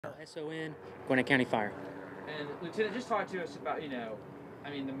SON, Gwinnett County Fire. And Lieutenant, just talk to us about,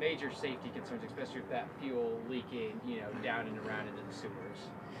 the major safety concerns, especially with that fuel leaking, down and around into the sewers.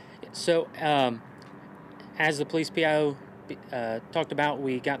 So, as the police PIO talked about,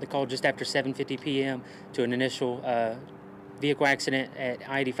 we got the call just after 7:50 p.m. to an initial vehicle accident at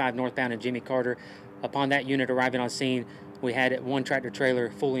I-85 northbound and Jimmy Carter. Upon that unit arriving on scene, we had one tractor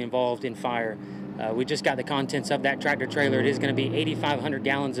trailer fully involved in fire. We just got the contents of that tractor trailer. It is going to be 8,500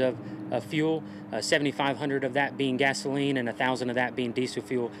 gallons of fuel, 7,500 of that being gasoline and 1,000 of that being diesel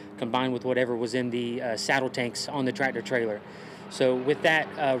fuel, combined with whatever was in the saddle tanks on the tractor trailer. So with that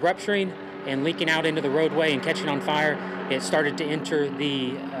rupturing and leaking out into the roadway and catching on fire, it started to enter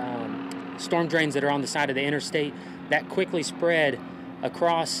the storm drains that are on the side of the interstate. That quickly spread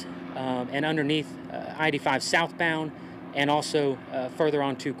across and underneath I-85 southbound, and also further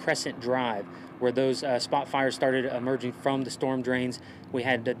on to Crescent Drive, where those spot fires started emerging from the storm drains. We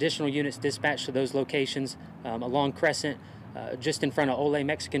had additional units dispatched to those locations along Crescent. Just in front of Ole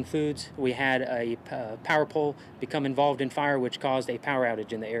Mexican Foods, we had a power pole become involved in fire, which caused a power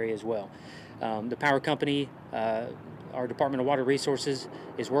outage in the area as well. The power company, our Department of Water Resources,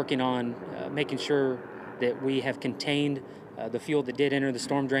 is working on making sure that we have contained the fuel that did enter the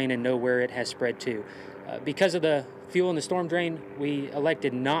storm drain and know where it has spread to. Because of the fuel in the storm drain, we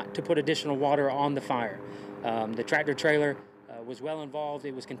elected not to put additional water on the fire. The tractor trailer was well involved.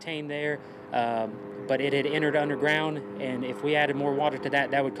 It was contained there, but it had entered underground, and if we added more water to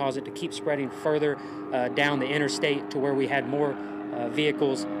that, that would cause it to keep spreading further down the interstate to where we had more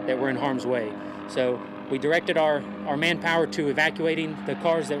vehicles that were in harm's way. So we directed our manpower to evacuating the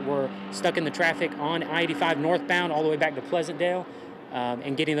cars that were stuck in the traffic on I-85 northbound all the way back to Pleasantdale,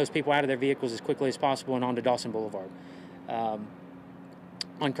 and getting those people out of their vehicles as quickly as possible and onto Dawson Boulevard.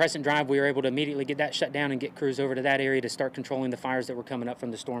 On Crescent Drive, we were able to immediately get that shut down and get crews over to that area to start controlling the fires that were coming up from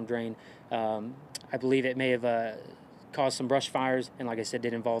the storm drain. I believe it may have caused some brush fires, and like I said,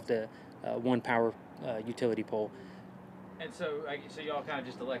 did involve the one power utility pole. And so y'all kind of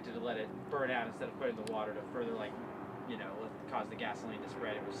just elected to let it burn out instead of putting the water to further, cause the gasoline to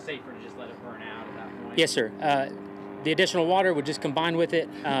spread. It was safer to just let it burn out at that point? Yes, sir. The additional water would just combine with it,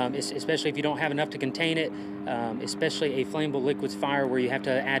 especially if you don't have enough to contain it, especially a flammable liquids fire where you have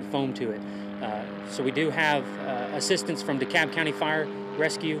to add foam to it. So we do have assistance from DeKalb County Fire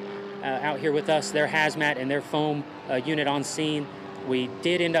Rescue out here with us, their hazmat and their foam unit on scene. We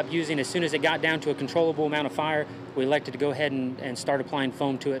did end up using, as soon as it got down to a controllable amount of fire, we elected to go ahead and start applying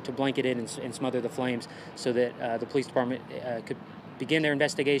foam to it to blanket it and smother the flames so that the police department could begin their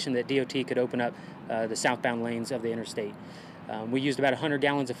investigation, that DOT could open up the southbound lanes of the interstate. We used about 100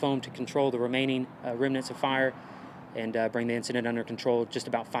 gallons of foam to control the remaining remnants of fire and bring the incident under control just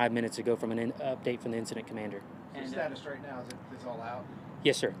about 5 minutes ago from an update from the incident commander. So the status right now is it's all out?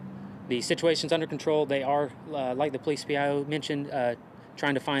 Yes, sir. The situation's under control. They are, like the police PIO mentioned,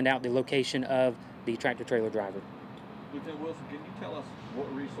 trying to find out the location of the tractor trailer driver. Lieutenant Wilson, can you tell us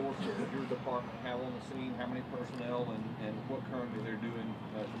what resources does your department have on the scene, how many personnel, and what currently they're doing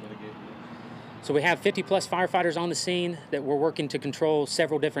to mitigate this? So we have 50-plus firefighters on the scene that we're working to control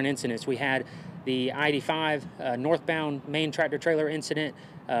several different incidents. We had the I-85 northbound main tractor trailer incident.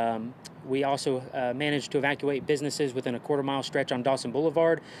 We also managed to evacuate businesses within a quarter-mile stretch on Dawson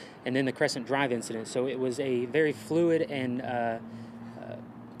Boulevard, and then the Crescent Drive incident. So it was a very fluid and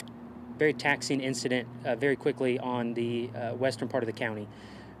very taxing incident very quickly on the western part of the county.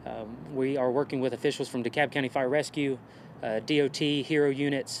 We are working with officials from DeKalb County Fire Rescue, DOT, HERO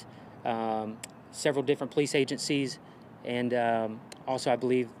units, several different police agencies, and also I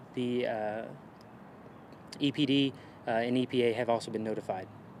believe the EPD and EPA have also been notified.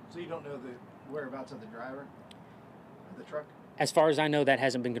 So you don't know the whereabouts of the driver of the truck? As far as I know, that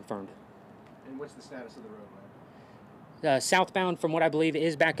hasn't been confirmed. And what's the status of the roadway? Southbound, from what I believe,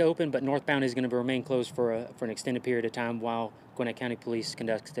 is back open, but northbound is going to remain closed for an extended period of time while Gwinnett County Police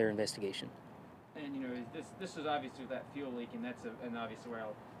conducts their investigation. And this is obviously that fuel leak, and that's an obvious where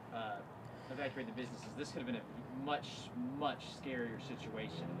I'll evacuate the businesses. This could have been a much scarier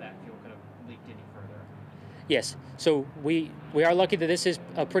situation if that fuel could have leaked any further. Yes, so we are lucky that this is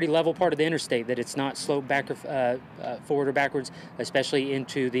a pretty level part of the interstate, that it's not sloped back or forward or backwards, especially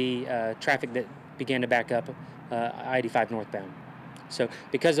into the traffic that began to back up I-85 northbound. So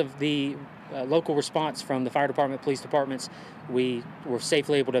because of the local response from the fire department, police departments, we were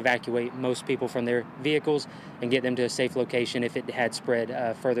safely able to evacuate most people from their vehicles and get them to a safe location if it had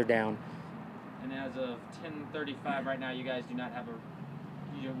spread further down. And as of 10:35 right now, you guys do not have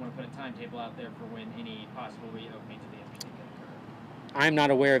you don't want to put a timetable out there for when any possible reopening of the interstate could occur? I'm not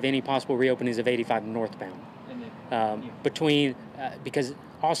aware of any possible reopenings of 85 northbound. And then, between because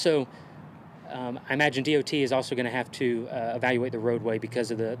also I imagine DOT is also going to have to evaluate the roadway because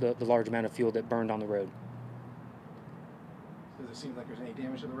of the large amount of fuel that burned on the road. Does it seem like there's any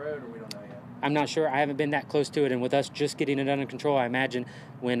damage to the road, or we don't know yet? I'm not sure. I haven't been that close to it, and with us just getting it under control, I imagine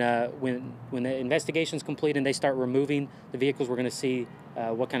when the investigation's complete and they start removing the vehicles, we're going to see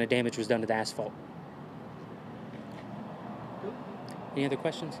what kind of damage was done to the asphalt. Any other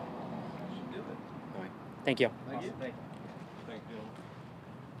questions? Should do it. All right. Thank you. Thank you. awesome, thank you. Thank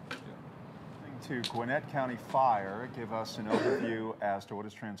you. To Gwinnett County Fire, give us an overview as to what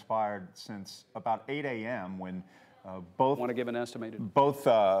has transpired since about 8 a.m. when both Want to give an estimated? both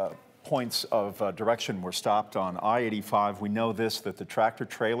points of direction were stopped on I-85. We know that the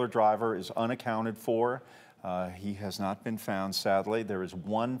tractor-trailer driver is unaccounted for. He has not been found, sadly. There is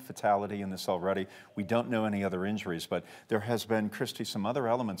one fatality in this already. We don't know any other injuries, but there has been, Christy, some other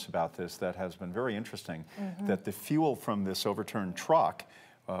elements about this that has been very interesting, that the fuel from this overturned truck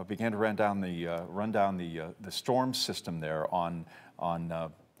began to run down the storm system there on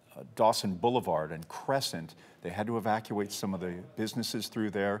Dawson Boulevard and Crescent. They had to evacuate some of the businesses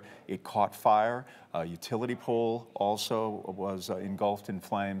through there. It caught fire. A utility pole also was engulfed in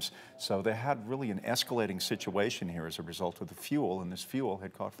flames. So they had really an escalating situation here as a result of the fuel, and this fuel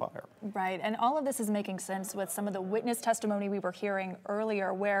had caught fire. Right, and all of this is making sense with some of the witness testimony we were hearing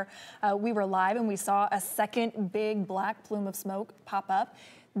earlier, where we were live and we saw a second big black plume of smoke pop up.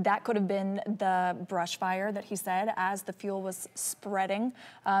 That could have been the brush fire that he said as the fuel was spreading.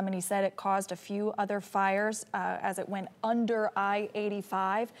 And he said it caused a few other fires as it went under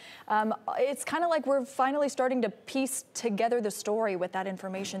I-85. It's kind of like we're finally starting to piece together the story with that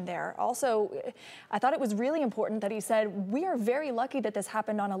information there. Also, I thought it was really important that he said, we are very lucky that this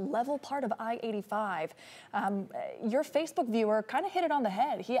happened on a level part of I-85. Your Facebook viewer kind of hit it on the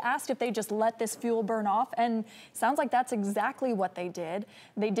head. He asked if they just let this fuel burn off, and sounds like that's exactly what they did.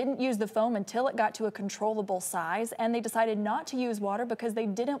 They didn't use the foam until it got to a controllable size, and they decided not to use water because they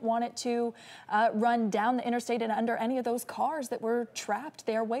didn't want it to run down the interstate and under any of those cars that were trapped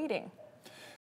there waiting.